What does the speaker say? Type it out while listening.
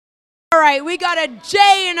right, we got a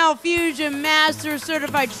Jnl Fusion Master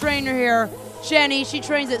Certified Trainer here. Jenny, she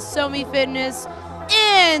trains at SoMe Fitness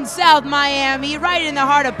in South Miami, right in the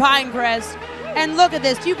heart of Pinecrest. And look at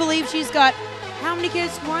this. Do you believe she's got how many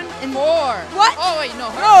kids? 1 and 4. What? Oh wait, no.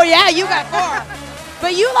 Her. Oh yeah, you got 4.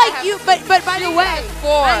 But you but by the way,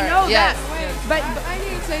 4. I know yes. that. But I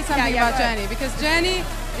need to say something about Jenny, because Jenny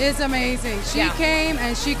is amazing. She came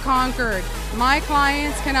and she conquered. My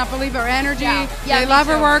clients cannot believe her energy. They love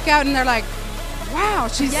her workout, and they're like, wow,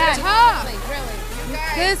 she's tough. Really. You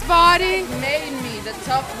guys This body made me the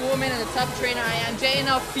tough woman and the tough trainer I am.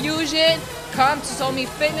 Jnl Fusion, come to SoMe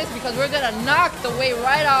Fitness because we're gonna knock the weight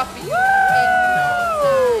right off of you.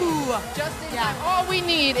 Just in time. All we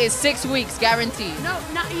need is 6 weeks, guaranteed. No,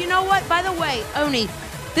 you know what? By the way, Oni,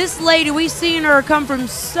 this lady, we've seen her come from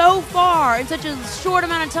so far in such a short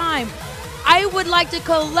amount of time. I would like to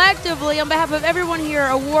collectively, on behalf of everyone here,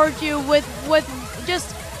 award you with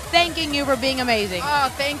just thanking you for being amazing. Oh,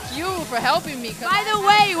 thank you for helping me. By the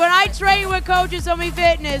way, when I train with Coach at SoMe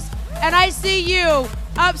Fitness and I see you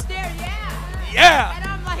upstairs,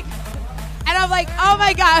 and I'm like, oh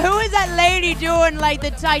my God, who is that lady doing like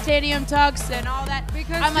the titanium tucks and all that?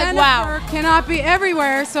 Because I'm like, Jennifer wow. cannot be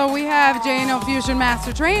everywhere, so we have Jnl Fusion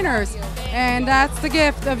Master Trainers, and that's the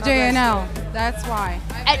gift of Jnl. That's why.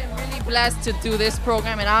 I've been really blessed to do this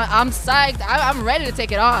program, and I'm psyched. I'm ready to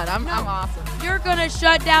take it on. I'm awesome. You're gonna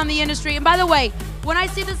shut down the industry. And by the way, when I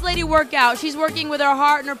see this lady work out, she's working with her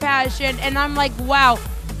heart and her passion, and I'm like, wow.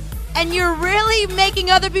 And you're really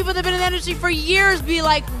making other people that have been in the industry for years be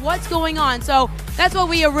like, what's going on? So that's what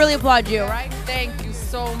we really applaud you, right? Thank you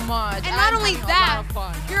so much. And not only having that, a lot of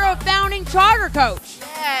fun. you're a founding charter coach.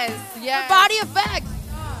 Yes. For Body Effects.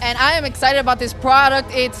 And I am excited about this product.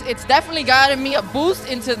 It's definitely gotten me a boost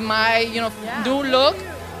into my new look.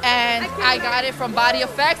 And I got it from Body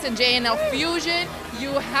Effects and Jnl Fusion.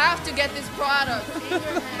 You have to get this product.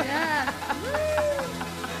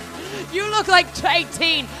 You look like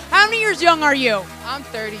 18. How many years young are you? I'm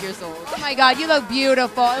 30 years old. Oh my God, you look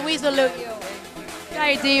beautiful, and we salute you.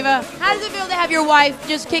 Hi, Diva. How does it feel to have your wife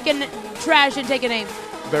just kicking trash and take a name?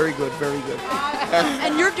 Very good, very good.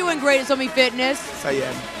 And you're doing great at SoMe Fitness. Yes, I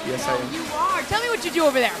am. Yes, I am. You are. Tell me what you do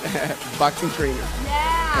over there. Boxing trainer.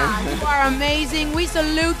 Yeah, you are amazing. We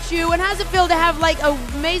salute you. And how does it feel to have like an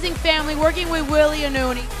amazing family working with Willie and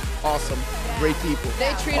Uni? Awesome. Great people.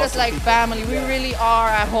 They treat us Awesome like people. family. We really are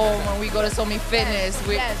at home when we go to SoMe Fitness.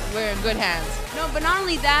 We're in good hands. No, but not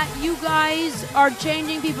only that, you guys are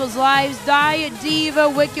changing people's lives. Diet Diva,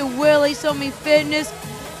 Wicked Willie, SoMe Fitness.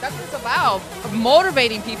 That's what it's about.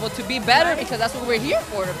 Motivating people to be better, because that's what we're here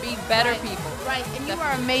for, to be better people. Right, and you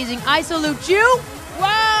are amazing. I salute you.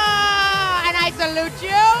 Whoa! And I salute you.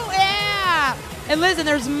 Yeah. And listen,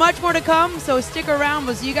 there's much more to come, so stick around.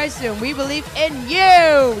 We'll see you guys soon. We believe in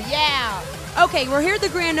you. Yeah. Okay, we're here at the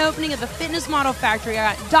grand opening of the Fitness Model Factory.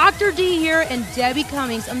 I got Dr. D here and Debbie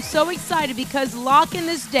Cummings. I'm so excited because lock in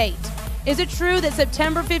this date. Is it true that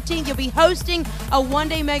September 15th you'll be hosting a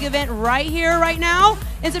one-day mega event right here, right now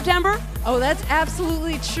in September? Oh, that's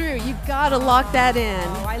absolutely true. You've got to lock that in.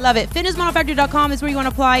 Oh, I love it. FitnessModelFactory.com is where you want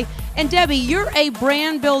to apply. And Debbie, you're a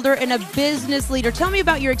brand builder and a business leader. Tell me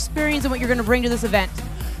about your experience and what you're going to bring to this event.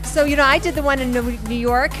 So, I did the one in New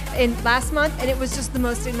York last month, and it was just the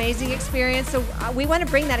most amazing experience. So we want to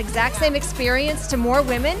bring that exact same experience to more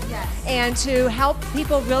women and to help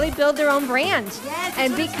people really build their own brand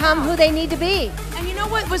and become who they need to be. And you know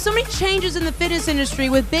what? With so many changes in the fitness industry,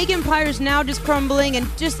 with big empires now just crumbling and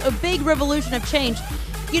just a big revolution of change,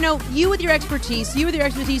 you with your expertise,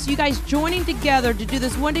 you guys joining together to do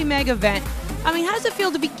this one-day mega event. I mean, how does it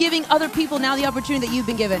feel to be giving other people now the opportunity that you've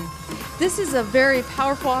been given? This is a very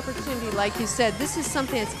powerful opportunity, like you said. This is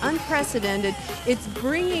something that's unprecedented. It's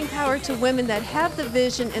bringing power to women that have the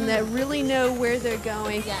vision and that really know where they're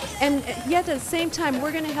going. And yet at the same time,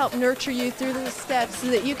 we're going to help nurture you through the steps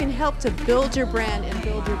so that you can help to build your brand and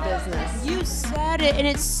build your business. You said it, and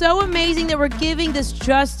it's so amazing that we're giving this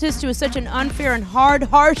justice to such an unfair and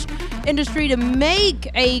harsh industry to make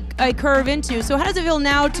a curve into. So how does it feel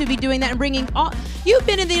now to be doing that and bringing all? You've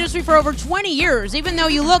been in the industry for over 20 years, even though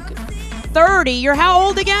you look 30. You're how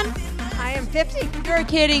old again? I am 50. You're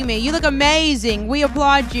kidding me. You look amazing. We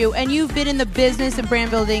applaud you. And you've been in the business and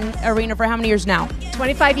brand building arena for how many years now?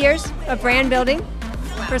 25 years of brand building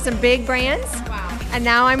for some big brands. Wow. And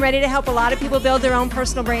now I'm ready to help a lot of people build their own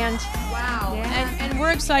personal brand. Wow. Yeah. And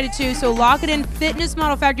we're excited too. So lock it in,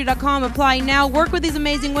 fitnessmodelfactory.com. Apply now. Work with these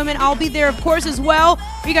amazing women. I'll be there, of course, as well.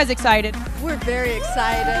 Are you guys excited? We're very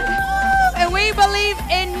excited. And we believe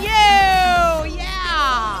in you. Yeah.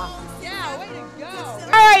 Way to go.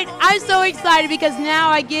 All right, I'm so excited because now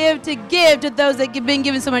I give to those that have been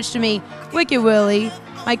giving so much to me. Wicked Willie,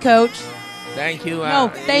 my coach. Thank you.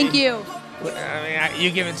 No, thank you. I mean,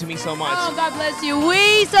 you're giving to me so much. Oh, God bless you.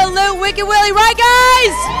 We salute Wicked Willie, right,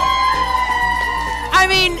 guys? I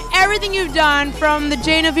mean, everything you've done, from the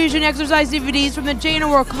Jnl Fusion exercise DVDs, from the Jnl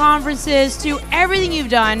World conferences, to everything you've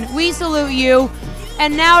done, we salute you.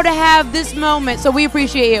 And now to have this moment, so we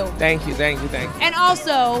appreciate you. Thank you, thank you, thank you. And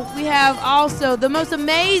also, we have also the most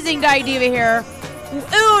amazing Diet Diva here,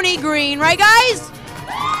 Uni Green, right, guys?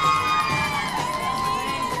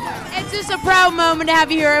 It's just a proud moment to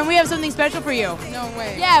have you here, and we have something special for you. No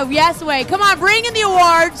way. Yeah, yes way. Come on, bring in the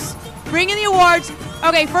awards. Bring in the awards.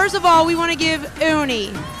 Okay, first of all, we want to give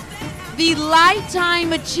Uni the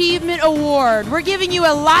Lifetime Achievement Award. We're giving you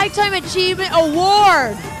a Lifetime Achievement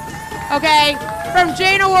Award, okay, from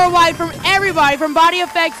Jnl Worldwide, from everybody, from Body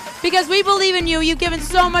Effects, because we believe in you. You've given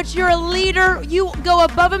so much. You're a leader. You go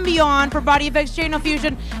above and beyond for Body Effects, Jnl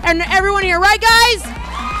Fusion, and everyone here. Right, guys?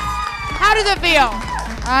 How does it feel?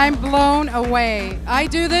 I'm blown away. I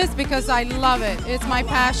do this because I love it. It's my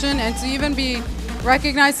passion, and to even be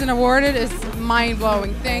recognized and awarded is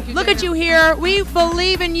mind-blowing. Thank you. Look at you here. We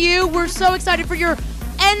believe in you. We're so excited for your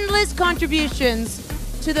endless contributions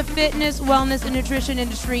to the fitness, wellness, and nutrition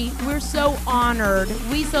industry. We're so honored.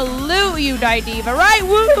 We salute you, Diet Diva, right?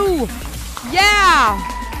 Woo! Yeah!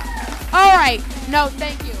 All right. No,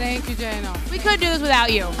 thank you. Thank you, Jnl. We couldn't do this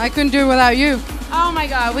without you. I couldn't do it without you. Oh, my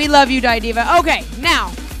God. We love you, Diet Diva. Okay,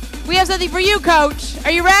 now, we have something for you, Coach.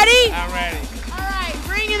 Are you ready? I'm ready. All right,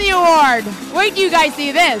 bring in the award. Wait till you guys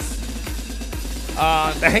see this.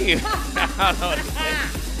 Thank you. All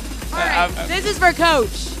right, this is for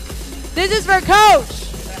Coach. This is for Coach.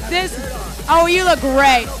 Oh, you look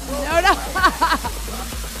great. No.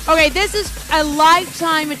 Okay, this is a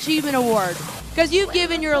Lifetime Achievement Award because you've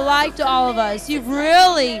given your life to all of us. You've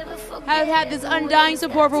really have had this undying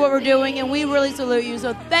support for what we're doing, and we really salute you.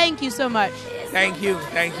 So thank you so much. Thank you,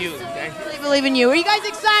 thank you, thank you. Really believe in you. Are you guys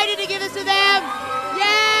excited to give this to them?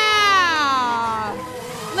 Yeah!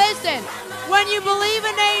 Listen, when you believe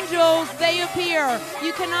in angels, they appear.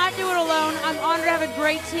 You cannot do it alone. I'm honored to have a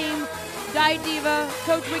great team. Diet Diva,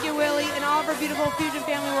 Coach Wicked Willie, and all of our beautiful Fusion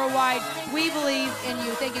family worldwide. We believe in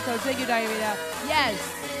you. Thank you, Coach. Thank you, Diet Diva. Yes.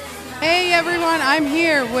 Hey, everyone. I'm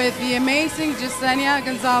here with the amazing Jnl'S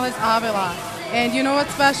Gonzalez Avila. And you know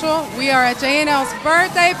what's special? We are at Jnl's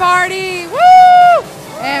birthday party. Woo!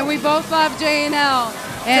 And we both love Jnl.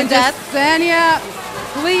 And Jnl,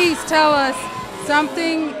 please tell us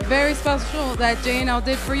something very special that Jnl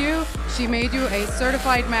did for you. She made you a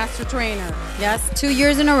certified master trainer. Yes, 2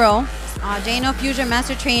 years in a row. Jnl Fusion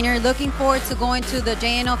Master Trainer. Looking forward to going to the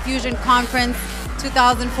Jnl Fusion Conference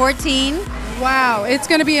 2014. Wow, it's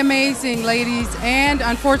going to be amazing, ladies, and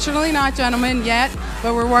unfortunately not gentlemen yet,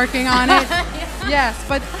 but we're working on it. Yes,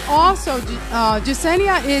 but also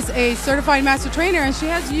Jnl is a certified master trainer, and she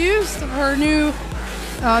has used her new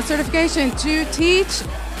certification to teach,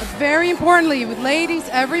 very importantly, with ladies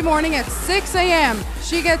every morning at 6 a.m.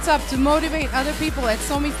 She gets up to motivate other people at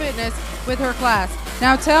Somi Fitness with her class.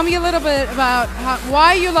 Now tell me a little bit about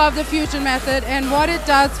why you love the Fusion method and what it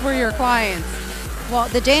does for your clients. Well,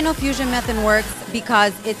 the Jnl Fusion method works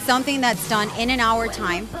because it's something that's done in an hour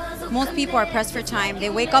time. Most people are pressed for time. They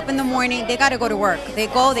wake up in the morning, they got to go to work. They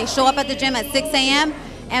show up at the gym at 6 a.m.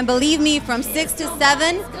 And believe me, from 6 to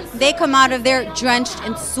 7, they come out of there drenched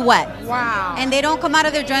in sweat. Wow. And they don't come out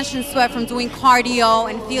of there drenched in sweat from doing cardio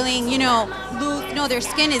and feeling, loose. No, their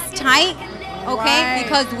skin is tight, okay? Right.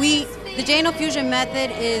 Because the Jnl Fusion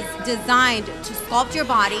method is designed to sculpt your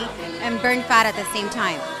body and burn fat at the same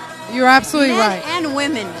time. You're absolutely right.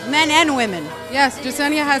 Men and women. Yes,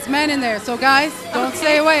 Jnl has men in there. So guys, don't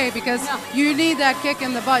stay away because you need that kick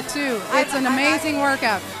in the butt too. It's an amazing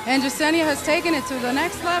workout. And Jnl has taken it to the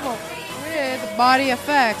next level with Body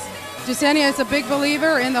Effects. Jnl is a big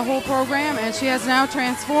believer in the whole program, and she has now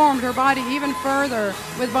transformed her body even further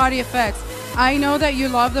with Body Effects. I know that you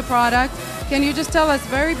love the product. Can you just tell us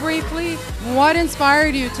very briefly what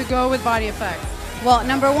inspired you to go with Body Effects? Well,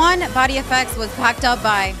 number one, Body Effects was packed up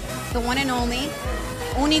by the one and only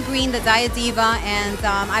Uni Green, the Diet Diva, and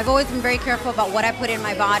I've always been very careful about what I put in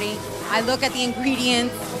my body. I look at the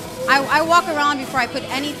ingredients. I walk around before I put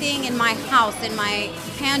anything in my house, in my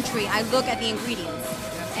pantry. I look at the ingredients.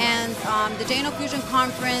 And the Jnl Fusion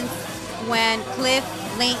Conference, when Cliff,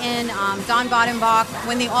 Layton, Don Bodenbach,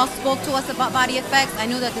 when they all spoke to us about Body Effects, I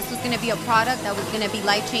knew that this was going to be a product that was going to be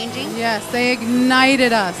life-changing. Yes, they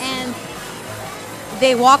ignited us. And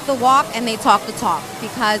they walk the walk and they talk the talk,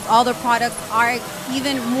 because all the products are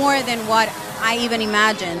even more than what I even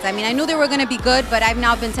imagined. I mean, I knew they were going to be good, but I've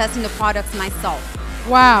now been testing the products myself.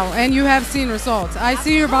 Wow, and you have seen results. I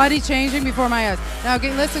see your body changing before my eyes. Now,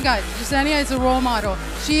 listen, guys. Jnl'S is a role model.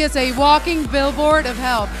 She is a walking billboard of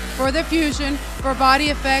health for the fusion, for body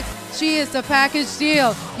effects. She is the package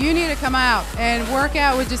deal. You need to come out and work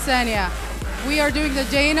out with Jnl'S. We are doing the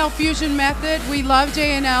Jnl Fusion method. We love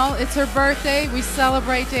Jnl. It's her birthday. We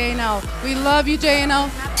celebrate Jnl. We love you, Jnl.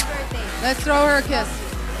 Happy birthday. Let's throw her a kiss.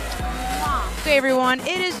 Hey everyone,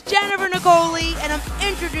 it is Jennifer Nicole, and I'm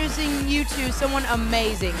introducing you to someone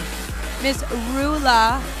amazing, Miss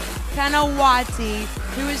Rula Kanawati,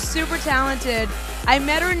 who is super talented. I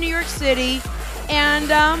met her in New York City,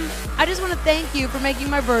 and I just want to thank you for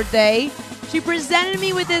making my birthday. She presented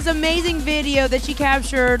me with this amazing video that she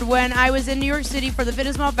captured when I was in New York City for the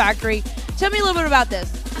Fitness Model Factory. Tell me a little bit about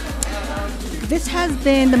this. This has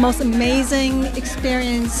been the most amazing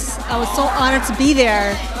experience. I was so honored to be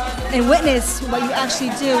there and witness what you actually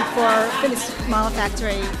do for Fitness Model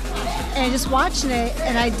Factory. And just watching it,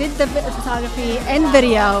 and I did the photography and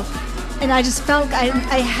video, and I just felt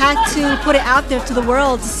I had to put it out there to the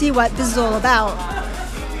world to see what this is all about.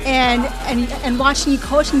 And watching you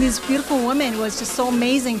coaching these beautiful women was just so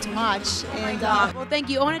amazing to watch. And well, thank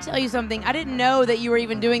you. I want to tell you something. I didn't know that you were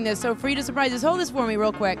even doing this. So for you to surprise us, hold this for me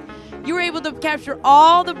real quick. You were able to capture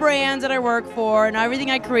all the brands that I work for and everything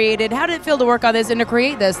I created. How did it feel to work on this and to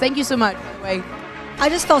create this? Thank you so much, by the way. I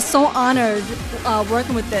just felt so honored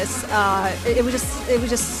working with this. It was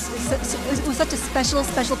such a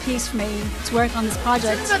special piece for me to work on this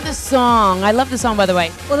project. Tell me about the song. I love the song, by the way.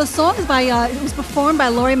 Well, the song is by it was performed by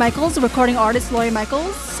Lori Michaels, the recording artist Lori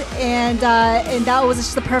Michaels, and that was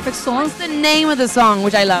just the perfect song. What's the name of the song,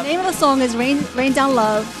 which I love? The name of the song is "Rain Down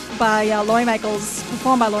Love" by Lori Michaels,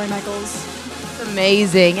 performed by Lori Michaels. It's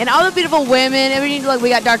amazing, and all the beautiful women. I mean, look, we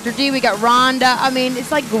got Dr. D, we got Rhonda. I mean,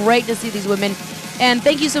 it's like great to see these women. And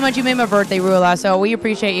thank you so much. You made my birthday, Rula, so we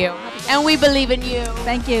appreciate you. And we believe in you.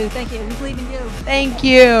 Thank you. Thank you. We believe in you. Thank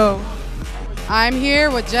you. I'm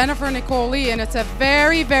here with Jennifer Nicole, and it's a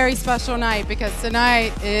very, very special night because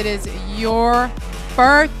tonight it is your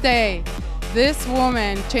birthday. This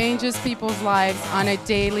woman changes people's lives on a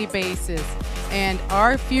daily basis. And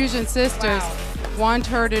our Fusion sisters want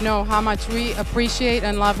her to know how much we appreciate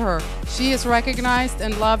and love her. She is recognized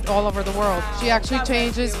and loved all over the world. She actually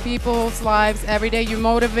changes people's lives every day. You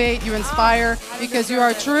motivate, you inspire, because you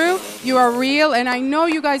are true, you are real, and I know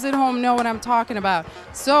you guys at home know what I'm talking about.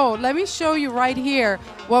 So let me show you right here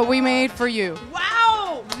what we made for you.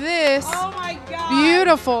 Wow! This Oh my God!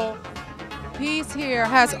 beautiful piece here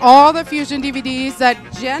has all the Fusion DVDs that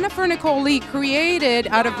Jennifer Nicole created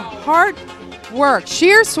out of hard work,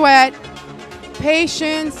 sheer sweat,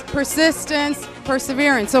 patience, persistence,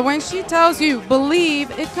 perseverance. So when she tells you believe,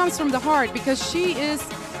 it comes from the heart because she is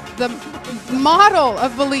the model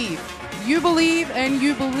of believe. You believe, and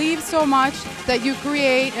you believe so much that you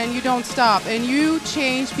create and you don't stop and you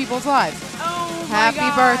change people's lives. Oh my Happy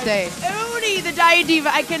God. birthday. Uni, the Diet Diva,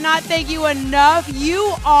 I cannot thank you enough.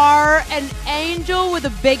 You are an angel with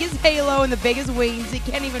the biggest halo and the biggest wings. It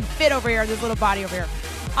can't even fit over here, this little body over here.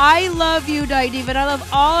 I love you, Diet Diva, and I love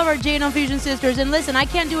all of our Jnl Fusion sisters. And listen, I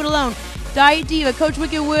can't do it alone. Diet Diva, Coach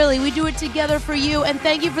Wicked Willie, we do it together for you. And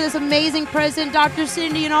thank you for this amazing present, Dr.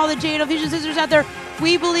 Cindy and all the Jnl Fusion sisters out there.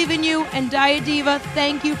 We believe in you. And Diet Diva,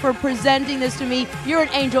 thank you for presenting this to me. You're an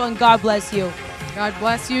angel, and God bless you. God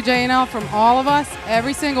bless you, Jnl, from all of us,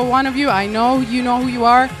 every single one of you. I know you know who you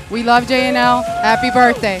are. We love Jnl. Happy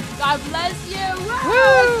birthday. God bless you.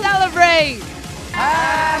 Woo! Celebrate.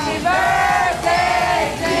 Happy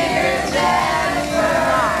birthday, dear Jennifer.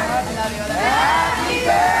 Happy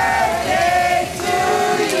birthday to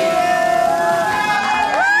you.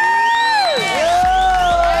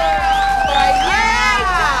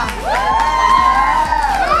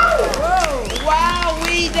 Wow,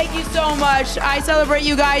 we thank you so much. I celebrate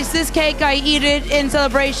you guys. This cake, I eat it in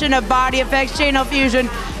celebration of Body Effects, Jnl Fusion,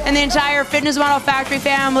 and the entire Fitness Model Factory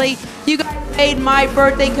family. You guys made my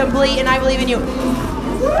birthday complete, and I believe in you.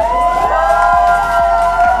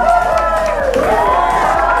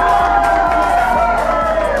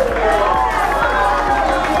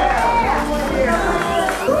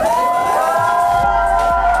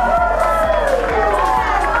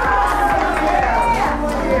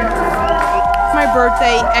 My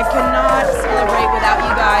birthday, I cannot celebrate without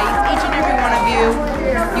you guys, each and every one of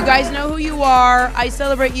you. You guys know who you are. I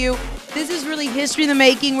celebrate you. This is really history in the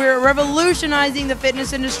making. We're revolutionizing the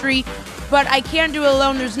fitness industry, but I can't do it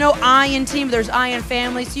alone. There's no I in team, there's I in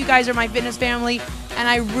family. So you guys are my fitness family, and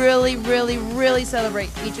I really, really, really celebrate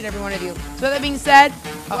each and every one of you. So that being said,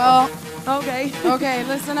 well, okay. Okay,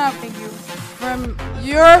 listen up. Thank you. From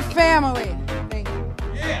your family, Thank you.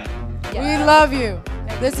 we love you.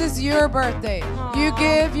 Thank This is your birthday. You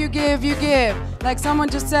give, you give, you give. Like someone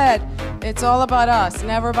just said, it's all about us,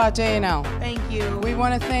 never about Jnl. Thank you. We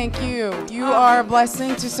want to thank you. You are a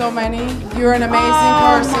blessing to so many. You're an amazing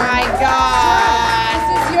person. Oh my God. This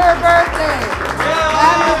is your birthday.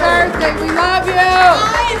 Happy birthday. We love you.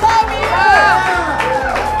 I love you.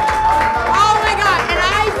 Oh my God. And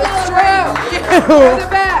I It's true. You're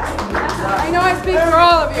the best. I know I speak for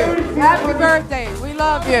all of you. Happy birthday. We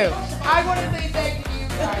love you. I want to say thank you to you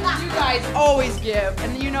guys. You guys always give.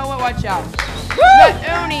 And you know what? Watch out.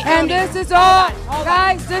 Uni, And this is all,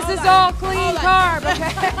 guys, this is all clean carb,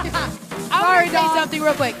 okay? I want to say something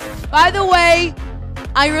real quick. By the way,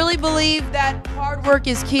 I really believe that hard work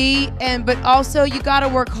is key, but also you got to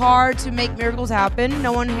work hard to make miracles happen.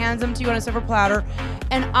 No one hands them to you on a silver platter.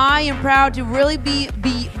 And I am proud to really be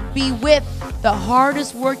with the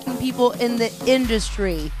hardest working people in the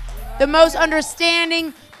industry. The most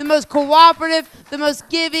understanding, the most cooperative, the most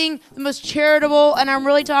giving, the most charitable, and I'm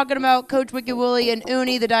really talking about Coach Wicked Willie and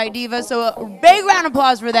Uni, the Diet Diva, so a big round of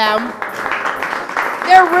applause for them.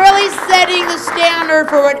 They're really setting the standard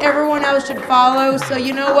for what everyone else should follow, so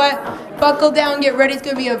you know what? Buckle down, get ready. It's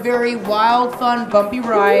going to be a very wild, fun, bumpy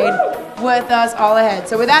ride with us all ahead.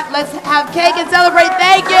 So with that, let's have cake and celebrate.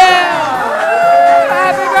 Thank you!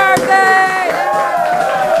 Happy birthday!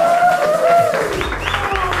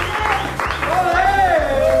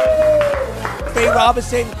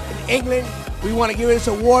 Robinson in England. We want to give her this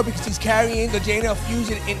award because she's carrying the Jnl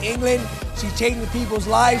Fusion in England. She's changing people's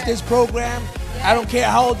lives, this program. I don't care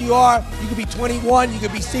how old you are. You could be 21, you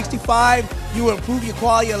could be 65. You will improve your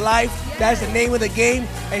quality of life. That's the name of the game.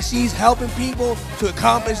 And she's helping people to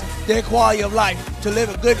accomplish their quality of life, to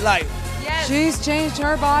live a good life. Yes. She's changed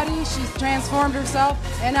her body, she's transformed herself,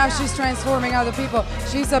 and now she's transforming other people.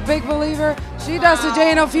 She's a big believer. She does the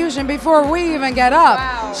Jnl Fusion before we even get up.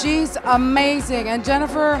 Wow. She's amazing, and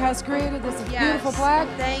Jennifer has created this beautiful plaque.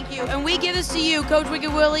 Thank you. And we give this to you, Coach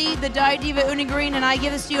Wicked Willie, the Diet Diva Uni Green, and I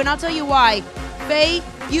give this to you, and I'll tell you why. Faye,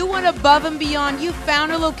 you went above and beyond. You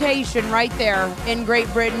found a location right there in Great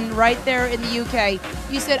Britain, right there in the UK.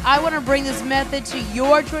 You said, I want to bring this method to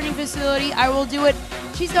your training facility. I will do it.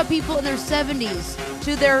 She's got people in their 70s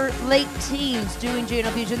to their late teens doing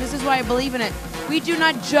Jnl Fusion. This is why I believe in it. We do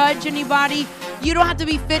not judge anybody. You don't have to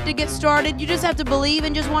be fit to get started. You just have to believe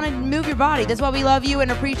and just want to move your body. That's why we love you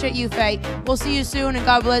and appreciate you, Faye. We'll see you soon, and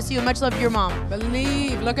God bless you, and much love to your mom.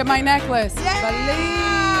 Believe. Look at my necklace. Yeah.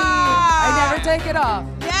 Believe. I never take it off.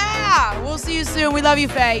 Yeah. We'll see you soon. We love you,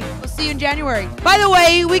 Faye. We'll see you in January. By the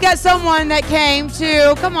way, we got someone that came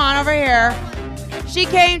to, come on over here. She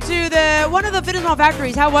came to one of the Fitness Mall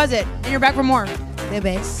factories. How was it? And you're back for more. The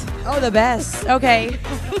best. Oh, the best. Okay.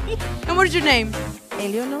 And what is your name?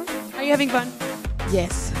 Eleanor? Are you having fun?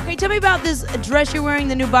 Yes. Okay, tell me about this dress you're wearing,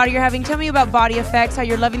 the new body you're having. Tell me about body effects, how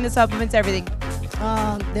you're loving the supplements, everything.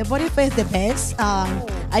 The body effect is the best.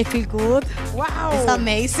 I feel good. Wow. It's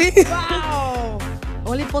amazing. Wow.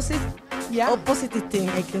 Only positive. Yeah. All positive thing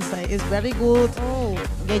I can say. It's very good. Oh.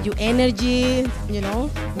 Get you energy, you know.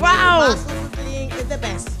 Wow. Muscle thing is the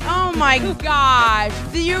best. Oh my gosh.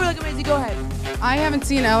 You look amazing. Go ahead. I haven't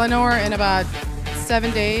seen Eleanor in about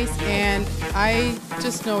 7 days, and I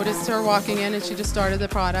just noticed her walking in, and she just started the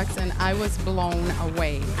products, and I was blown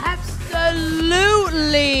away. Absolutely.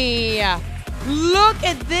 Look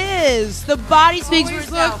at this. The body speaks for Always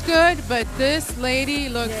itself. looked good, but this lady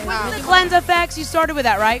looks Wait, the cleanse effects, you started with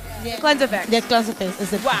that, right? Yeah. The cleanse effects. The class effect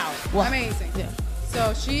is the Wow. amazing. Yeah.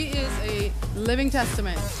 So she is a living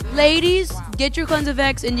testament. Ladies, get your cleanse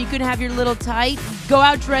effects and you can have your little tight. Go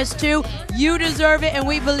out dressed too. You deserve it and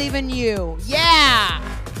we believe in you. Yeah.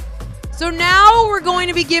 So now we're going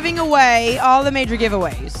to be giving away all the major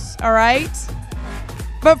giveaways, all right?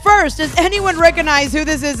 But first, does anyone recognize who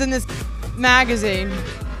this is in this magazine?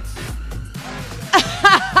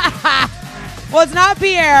 Well, it's not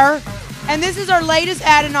Pierre, and this is our latest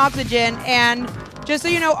ad in Oxygen, and just so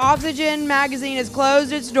you know, Oxygen magazine has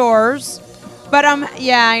closed its doors, but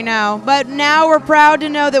yeah, I know. But now we're proud to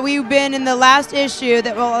know that we've been in the last issue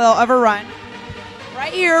that we'll ever run.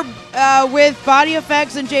 Right here with Body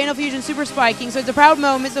Effects and Jnl Fusion Super Spiking, so it's a proud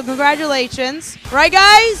moment, so congratulations. Right,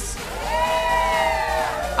 guys?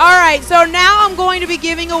 All right, so now I'm going to be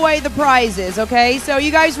giving away the prizes, okay? So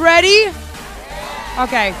you guys ready?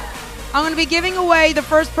 Okay. I'm going to be giving away the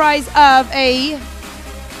first prize of a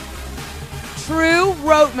true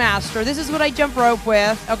rope master. This is what I jump rope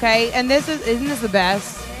with, okay? And isn't this the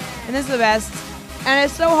best? And this is the best. And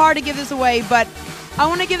it's so hard to give this away, but I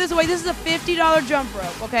want to give this away. This is a $50 jump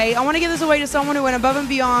rope, okay? I want to give this away to someone who went above and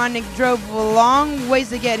beyond and drove a long ways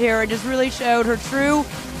to get here and just really showed her true.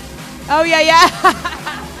 Oh, yeah.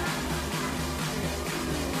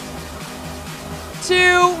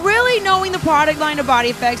 to really knowing the product line of Body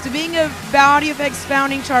Effects, to being a Body Effects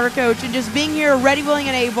founding charter coach, and just being here ready, willing,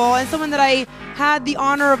 and able, and someone that I had the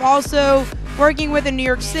honor of also working with in New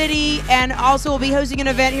York City, and also will be hosting an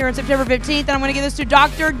event here on September 15th, and I'm going to give this to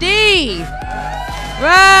Dr. D.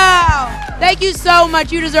 Wow! Thank you so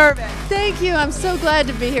much. You deserve it. Thank you. I'm so glad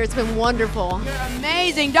to be here. It's been wonderful. You're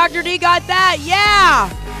amazing. Dr. D got that. Yeah.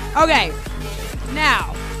 Okay.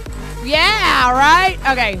 Now. Yeah, right?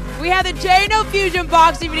 Okay. We have the Jnl Fusion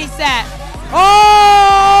box DVD set.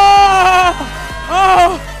 Oh!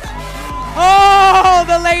 Oh!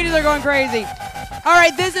 The ladies are going crazy. All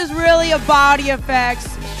right, this is really a Body Effects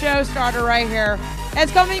show starter right here.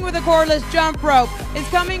 It's coming with a cordless jump rope. It's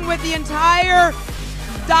coming with the entire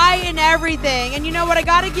diet and everything. And you know what? I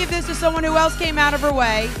got to give this to someone who else came out of her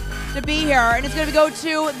way to be here. And it's going to go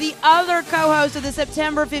to the other co-host of the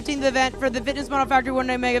September 15th event for the Fitness Model Factory One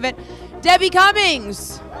Day Mega Event, Debbie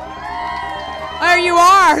Cummings. There you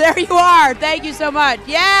are. There you are. Thank you so much.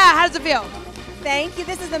 Yeah, how does it feel? Thank you.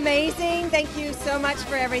 This is amazing. Thank you so much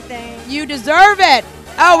for everything. You deserve it.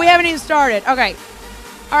 Oh, we haven't even started. Okay.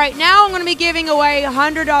 All right, now I'm going to be giving away a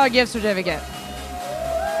 $100 gift certificate.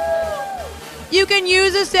 You can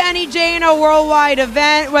use this to any Jnl worldwide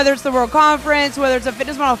event, whether it's the World Conference, whether it's a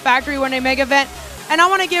Fitness Model Factory One Day Mega Event. And I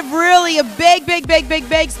want to give really a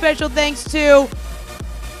big special thanks to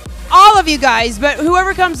all of you guys. But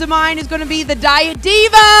whoever comes to mind is going to be the Diet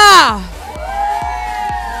Diva.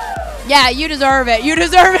 Yeah, you deserve it. You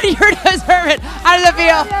deserve it. You deserve it. How does it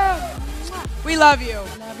feel? We love you.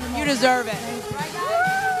 You deserve it.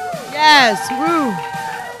 Yes. Woo.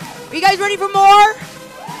 Are you guys ready for more?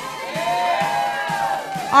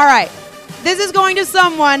 All right. This is going to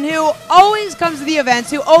someone who always comes to the events,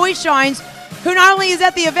 who always shines, who not only is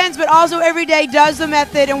at the events, but also every day does the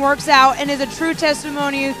method and works out and is a true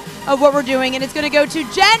testimony of what we're doing. And it's going to go to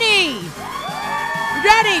Jenny.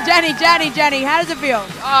 Jenny, how does it feel?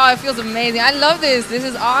 Oh, it feels amazing. I love this. This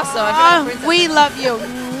is awesome. I feel like we love you.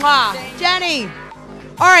 Mwah. Jenny.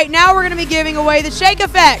 All right, now we're going to be giving away the Shake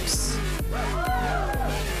Effects.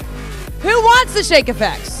 Who wants the Shake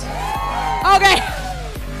Effects? Okay.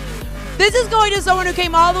 This is going to someone who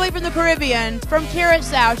came all the way from the Caribbean, from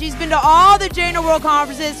Curacao. She's been to all the Jnl World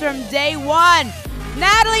Conferences from day one.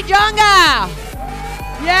 Natalie Junga.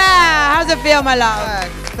 Yeah, how's it feel, my love?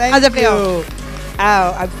 How's it feel?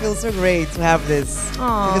 Oh, I feel so great to have this.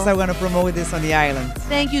 Aww. Because I want to promote this on the island.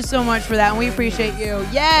 Thank you so much for that, and we appreciate you.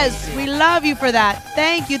 Yes, we love you for that.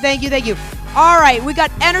 Thank you. All right, we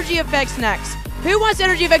got Energy Effects next. Who wants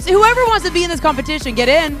Energy Effects? Whoever wants to be in this competition, get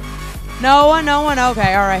in. No one.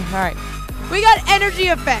 Okay, all right. We got Energy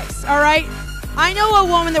Effects, all right? I know a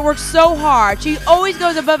woman that works so hard. She always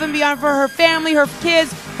goes above and beyond for her family, her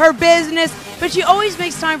kids, her business, but she always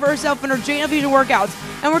makes time for herself in her Jnl Fusion workouts.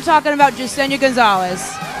 And we're talking about Jnl'S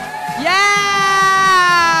Gonzalez. Yeah!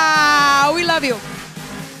 We love you.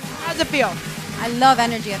 How does it feel? I love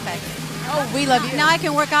Energy Effects. Oh, we love you. Now I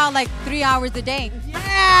can work out like 3 hours a day.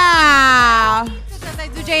 Yeah! Because I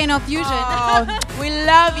do Jnl Fusion. Oh, we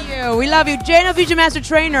love you. We love you. Jnl Fusion Master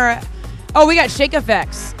Trainer. Oh, we got Shake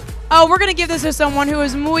Effects. Oh, we're going to give this to someone who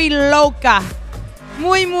is muy loca.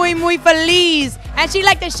 Muy feliz. And she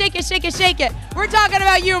like to shake it. We're talking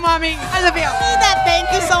about you, mommy. How does it feel? Thank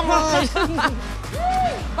you so much.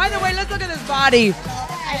 By the way, let's look at this body.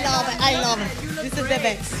 I love it. This is the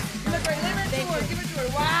best. You look great. Give it to her.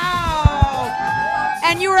 Wow.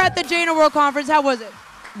 And you were at the Jnl World Conference. How was it?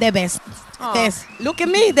 The best. Best. Look at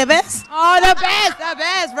me, the best. Oh, the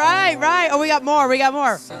best. Right. Oh, we got more.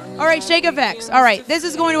 All right, Shake Effects. All right, this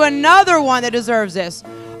is going to another one that deserves this.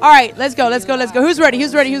 All right, let's go. Who's ready?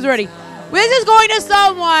 This is going to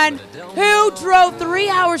someone who drove 3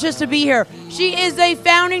 hours just to be here. She is a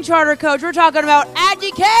founding charter coach. We're talking about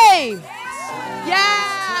Aggie K. Yeah.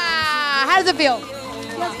 How does it feel?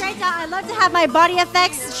 Feels great. I love to have my Body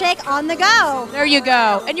Effects shake on the go. There you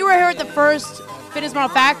go. And you were here at the first Fitness Model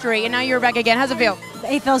Factory, and now you're back again. How's it feel?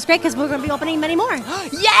 It feels great because we're going to be opening many more.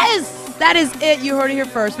 Yes! That is it. You heard it here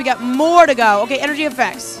first. We got more to go. Okay, Energy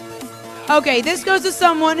Effects. Okay, this goes to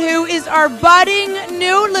someone who is our budding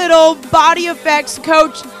new little Body Effects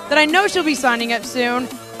coach that I know she'll be signing up soon.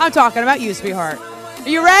 I'm talking about you, sweetheart. Are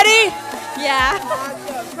you ready? Yeah.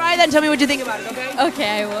 Try that and tell me what you think about it, okay?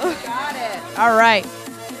 Okay, I will. Got it. All right.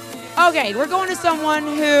 Okay, we're going to someone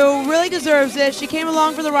who really deserves this. She came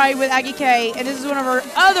along for the ride with Aggie K, and this is one of her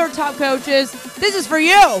other top coaches. This is for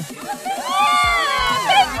you.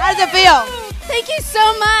 How does it feel? Thank you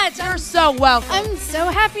so much. You're so welcome. I'm so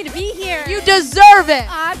happy to be here. You deserve it.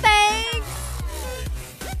 Aw, thanks.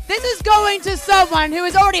 This is going to someone who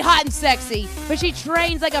is already hot and sexy, but she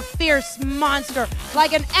trains like a fierce monster,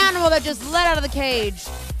 like an animal that just let out of the cage.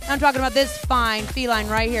 I'm talking about this fine feline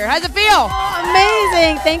right here. How's it feel? Oh,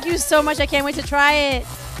 amazing. Thank you so much. I can't wait to try it.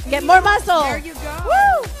 Get more muscle. There you go.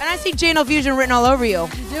 Woo! And I see Jnl Fusion written all over you.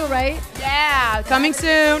 You do, right? Yeah, coming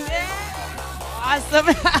soon. Awesome.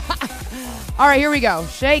 All right, here we go.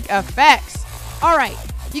 Shake effects. All right,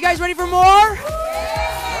 you guys ready for more?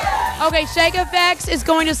 Okay, Shake effects is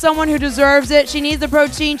going to someone who deserves it. She needs the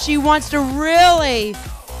protein. She wants to really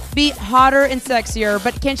be hotter and sexier,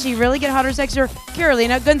 but can she really get hotter and sexier?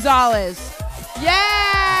 Carolina Gonzalez.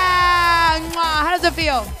 Yeah! Mwah. How does it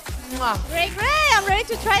feel? Mwah. Great, great. I'm ready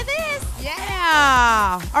to try this.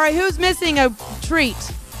 Yeah. All right, who's missing a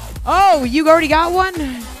treat? Oh, you already got one?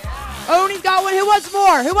 Oni's got one. Who wants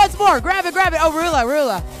more? Who wants more? Grab it, grab it. Oh,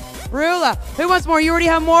 Rula. Who wants more? You already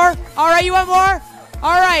have more? All right, you want more?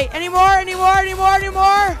 All right, any more?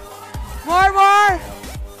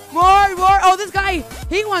 More. Oh, this guy,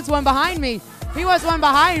 he wants one behind me. He wants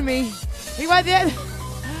it.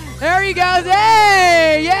 There he goes.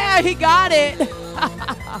 Hey, yeah, he got it.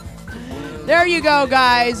 There you go,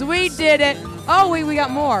 guys. We did it. Oh, we got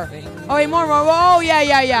more. Oh, wait, more. Oh,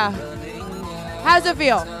 yeah. How's it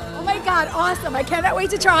feel? Oh my God, awesome. I cannot wait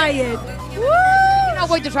to try it. Woo! I cannot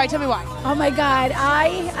wait to try. Tell me why. Oh my God,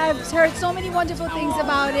 I've heard so many wonderful things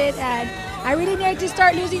about it, and I really need to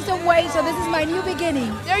start losing some weight, so this is my new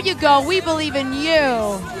beginning. There you go. We believe in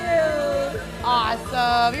you. Thank you.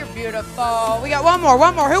 Awesome. You're beautiful. We got one more.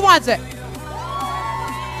 Who wants it?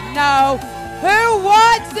 No. Who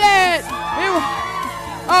wants it?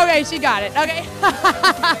 Okay, she got it. Okay.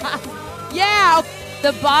 Yeah.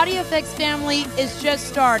 The Body Effects family is just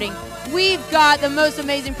starting. We've got the most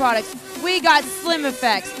amazing products. We got slim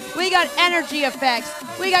effects. We got energy effects.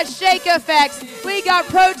 We got shake effects. We got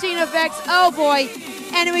protein effects. Oh boy.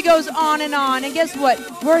 And it goes on and on. And guess what?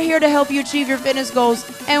 We're here to help you achieve your fitness goals.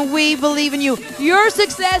 And we believe in you. Your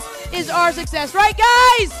success is our success. Right,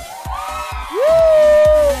 guys?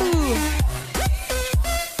 Woo!